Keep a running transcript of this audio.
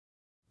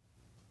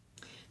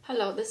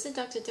Hello, this is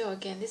Dr. Do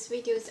again. This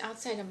video is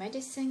outside of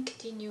medicine.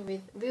 Continue with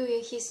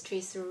viewing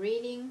history through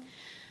reading.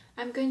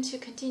 I'm going to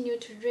continue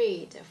to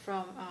read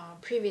from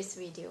previous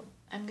video.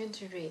 I'm going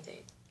to read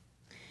it.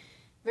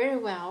 Very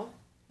well,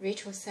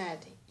 Rachel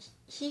said.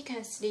 He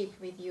can sleep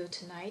with you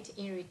tonight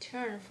in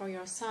return for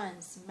your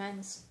son's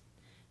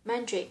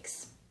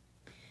mandrakes.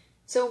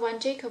 So when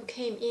Jacob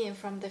came in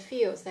from the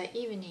fields that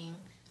evening,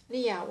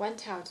 Leah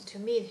went out to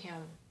meet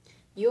him.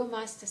 You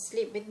must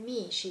sleep with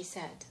me, she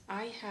said.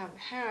 I have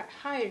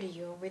hired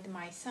you with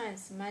my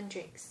son's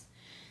mandrakes.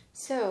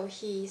 So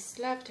he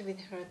slept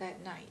with her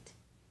that night.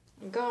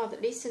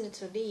 God listened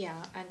to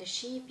Leah, and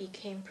she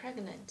became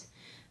pregnant,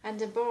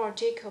 and bore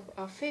Jacob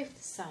a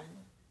fifth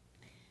son.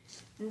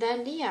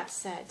 Then Leah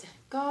said,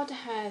 God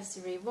has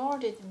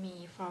rewarded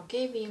me for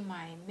giving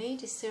my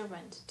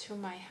maidservant to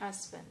my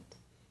husband.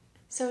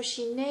 So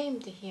she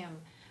named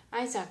him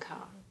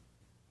Issachar.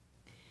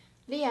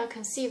 Leah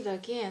conceived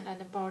again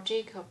and bore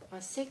Jacob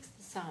a sixth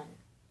son.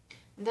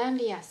 Then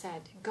Leah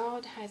said,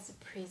 God has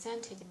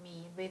presented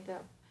me with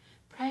a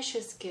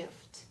precious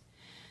gift.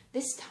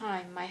 This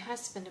time my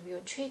husband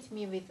will treat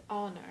me with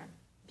honor,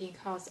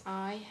 because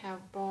I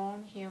have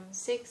borne him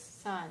 6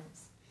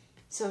 sons.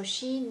 So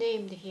she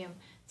named him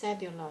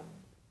Zebulun.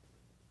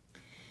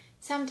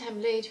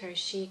 Sometime later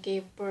she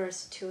gave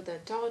birth to the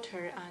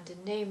daughter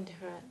and named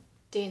her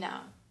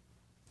Dinah.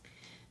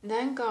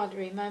 Then God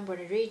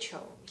remembered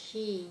Rachel.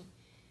 He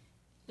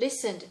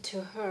listened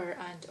to her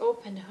and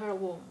opened her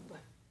womb,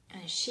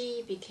 and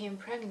she became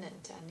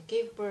pregnant and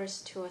gave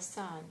birth to a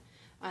son,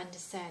 and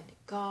said,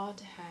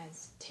 God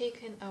has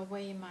taken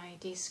away my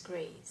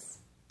disgrace.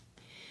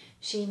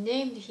 She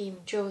named him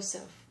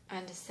Joseph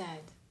and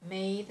said,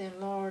 May the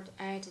Lord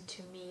add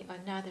to me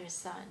another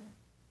son.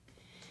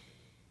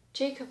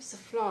 Jacob's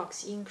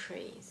flocks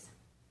increased.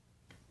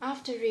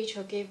 After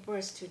Rachel gave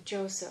birth to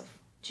Joseph,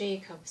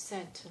 Jacob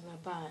said to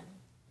Laban,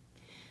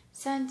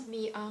 Send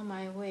me on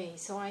my way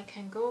so I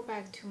can go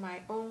back to my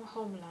own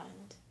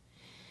homeland.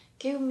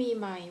 Give me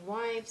my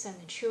wives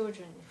and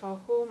children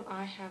for whom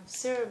I have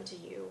served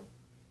you,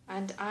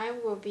 and I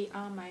will be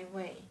on my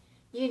way.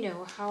 You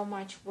know how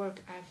much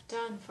work I've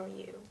done for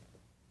you.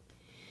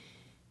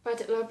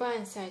 But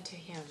Laban said to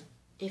him,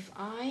 If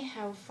I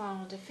have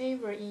found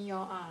favor in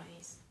your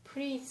eyes,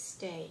 please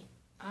stay.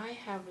 I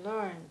have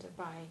learned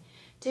by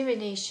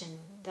divination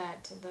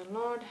that the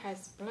Lord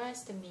has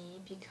blessed me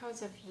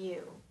because of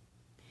you.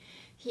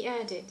 He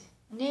added,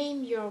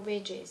 Name your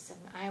wages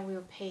and I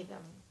will pay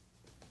them.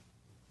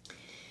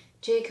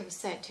 Jacob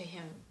said to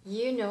him,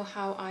 You know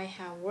how I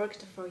have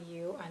worked for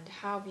you and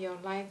how your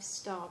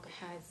livestock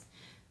has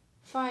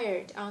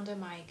fared under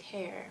my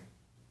care.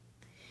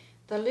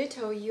 The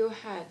little you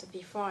had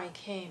before I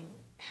came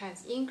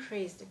has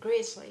increased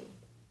greatly,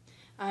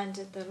 and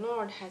the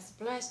Lord has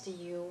blessed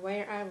you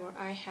wherever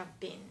I have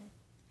been.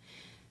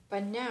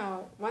 But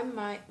now, when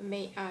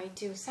may I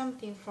do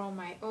something for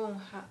my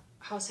own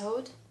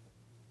household?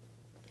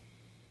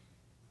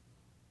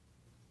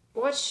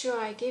 What shall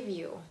I give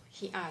you?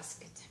 He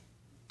asked.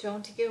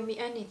 Don't give me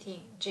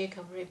anything,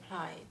 Jacob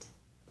replied.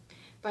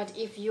 But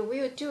if you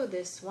will do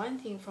this one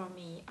thing for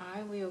me,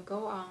 I will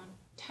go on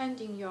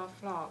tending your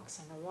flocks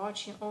and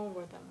watching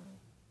over them.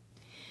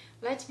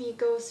 Let me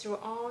go through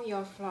all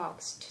your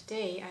flocks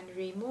today and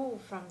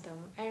remove from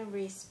them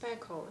every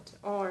speckled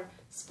or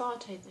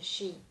spotted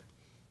sheep,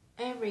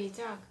 every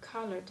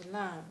dark-colored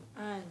lamb,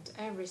 and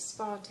every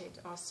spotted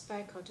or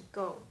speckled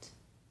goat.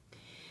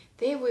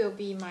 They will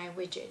be my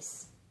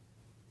wages,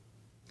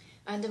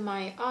 and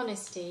my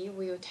honesty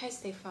will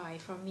testify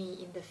for me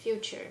in the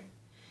future.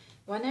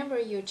 Whenever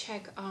you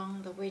check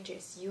on the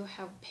wages you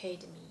have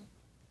paid me,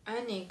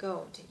 any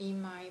goat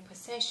in my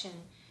possession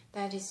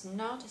that is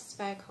not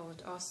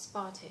speckled or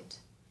spotted,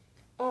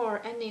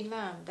 or any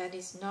lamb that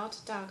is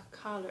not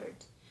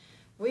dark-colored,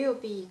 will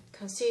be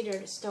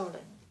considered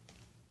stolen.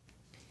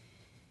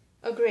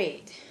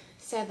 Agreed,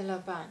 said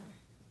Laban.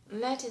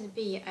 Let it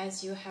be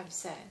as you have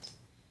said.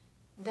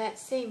 That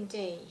same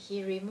day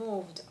he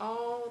removed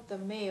all the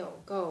male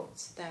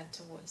goats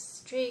that were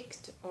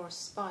streaked or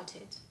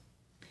spotted,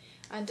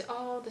 and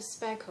all the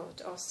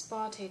speckled or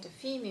spotted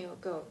female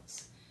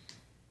goats,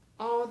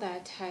 all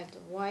that had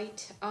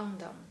white on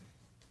them,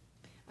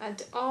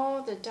 and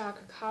all the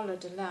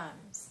dark-colored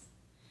lambs,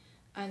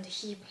 and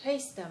he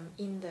placed them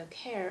in the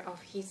care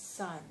of his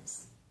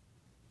sons.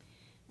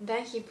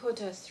 Then he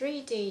put a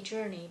 3-day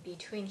journey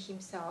between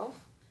himself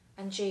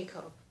and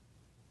Jacob,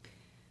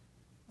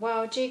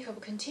 while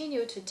Jacob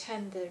continued to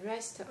tend the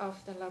rest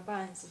of the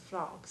Laban's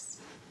flocks.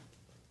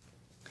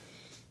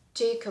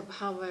 Jacob,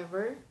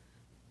 however,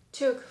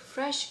 took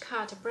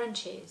fresh-cut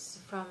branches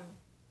from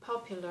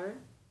poplar,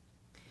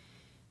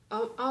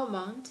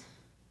 almond,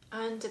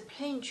 and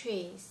plane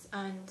trees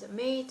and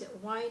made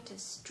white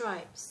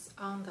stripes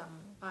on them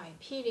by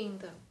peeling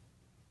the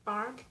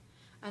bark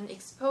and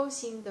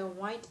exposing the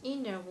white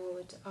inner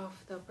wood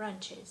of the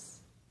branches.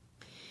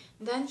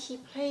 Then he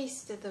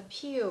placed the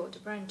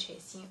peeled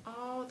branches in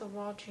all the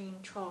watering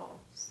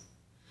troughs,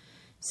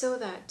 so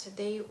that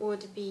they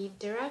would be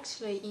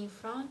directly in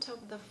front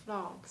of the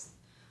flocks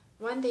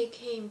when they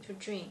came to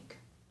drink.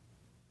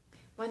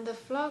 When the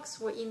flocks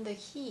were in the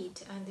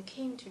heat and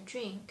came to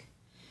drink,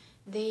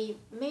 they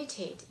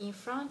mated in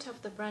front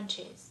of the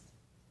branches,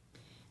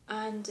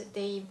 and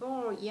they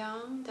bore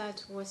young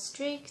that were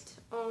streaked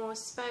or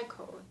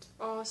speckled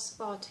or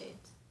spotted.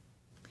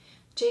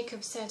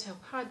 Jacob set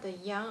apart the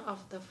young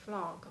of the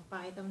flock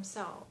by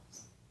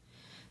themselves,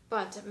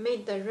 but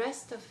made the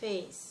rest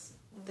face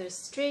the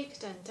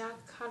streaked and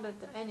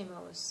dark-colored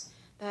animals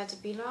that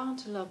belonged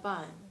to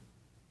Laban.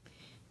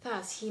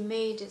 Thus he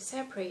made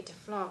separate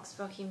flocks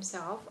for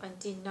himself and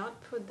did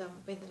not put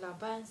them with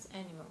Laban's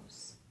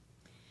animals.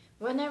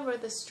 Whenever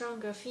the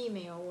stronger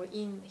female were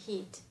in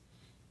heat,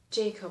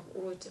 Jacob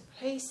would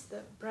place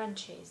the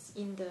branches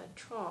in the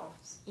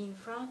troughs in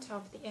front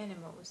of the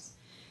animals,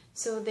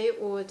 so they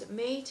would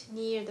mate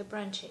near the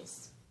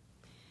branches.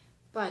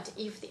 But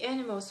if the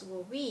animals were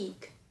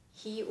weak,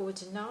 he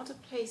would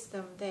not place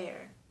them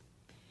there.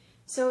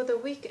 So the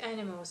weak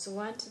animals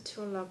went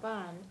to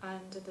Laban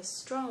and the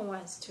strong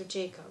ones to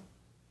Jacob.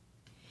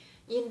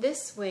 In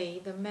this way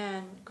the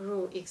man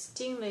grew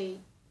exceedingly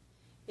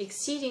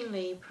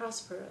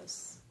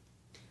prosperous,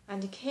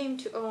 and came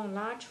to own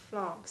large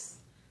flocks,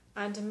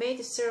 and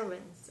maid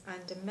servants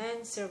and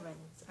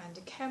menservants,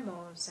 and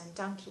camels and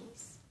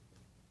donkeys.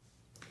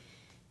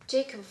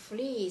 Jacob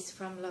flees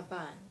from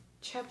Laban.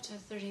 Chapter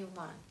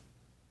 31.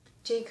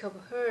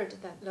 Jacob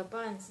heard that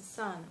Laban's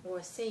son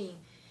was saying,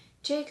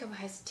 "Jacob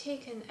has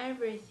taken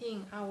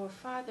everything our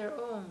father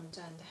owned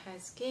and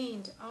has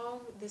gained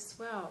all this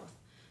wealth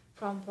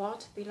from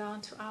what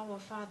belonged to our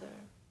father."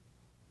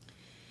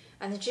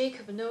 And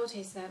Jacob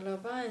noticed that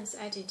Laban's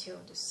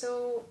attitude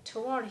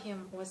toward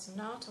him was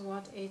not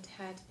what it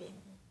had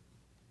been.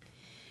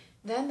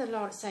 Then the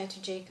Lord said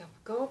to Jacob,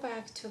 "Go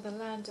back to the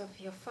land of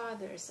your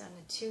fathers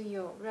and to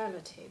your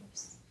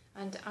relatives,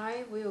 and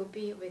I will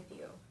be with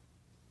you."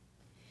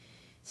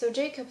 So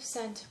Jacob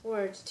sent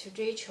word to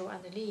Rachel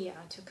and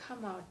Leah to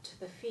come out to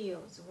the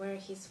fields where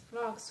his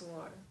flocks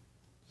were.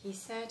 He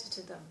said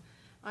to them,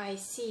 "I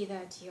see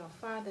that your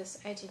father's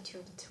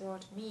attitude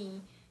toward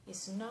me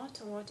is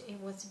not what it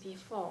was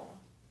before.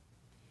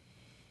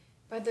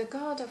 But the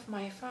God of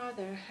my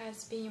father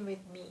has been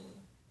with me.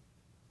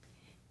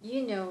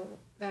 You know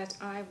that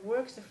I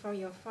worked for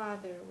your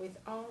father with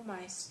all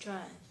my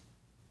strength.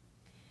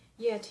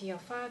 Yet your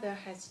father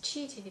has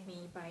cheated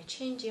me by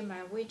changing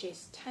my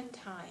wages 10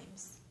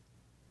 times.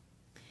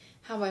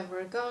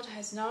 However, God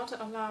has not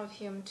allowed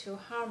him to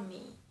harm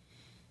me.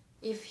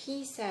 If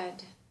he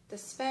said, 'The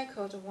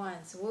speckled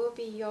ones will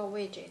be your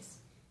wages,'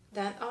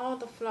 then all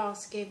the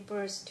flocks gave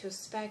birth to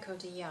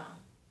speckled young.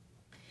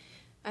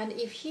 And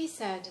if he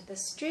said, 'The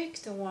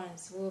streaked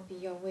ones will be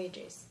your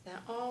wages,'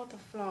 then all the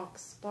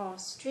flocks bore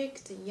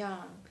streaked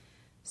young.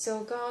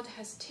 So God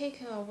has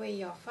taken away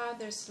your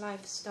father's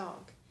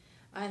livestock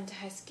and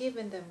has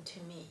given them to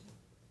me.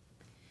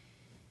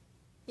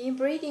 In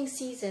breeding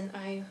season,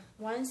 I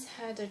once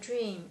had a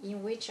dream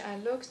in which I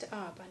looked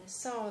up and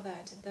saw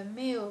that the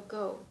male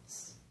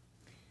goats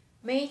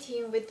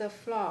mating with the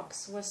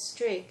flocks were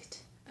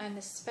streaked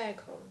and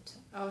speckled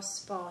or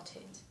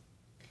spotted.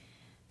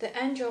 The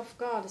angel of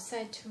God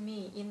said to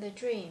me in the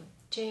dream,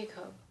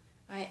 'Jacob.'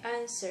 I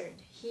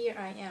answered, 'Here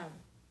I am.'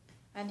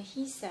 And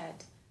he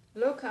said,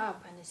 'Look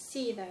up and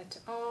see that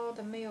all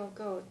the male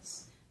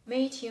goats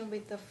mating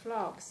with the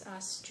flocks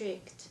are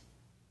streaked,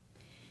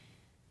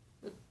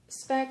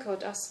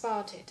 speckled or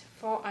spotted,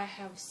 for I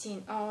have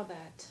seen all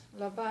that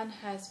Laban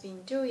has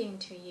been doing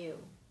to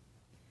you.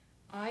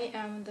 I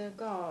am the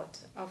God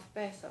of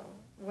Bethel,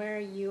 where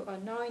you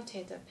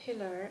anointed a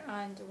pillar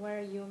and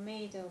where you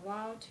made a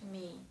vow to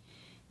me.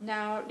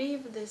 Now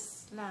leave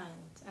this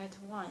land at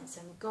once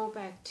and go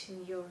back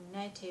to your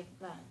native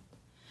land.'"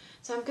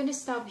 So I'm going to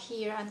stop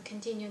here and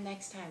continue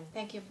next time.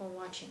 Thank you for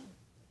watching.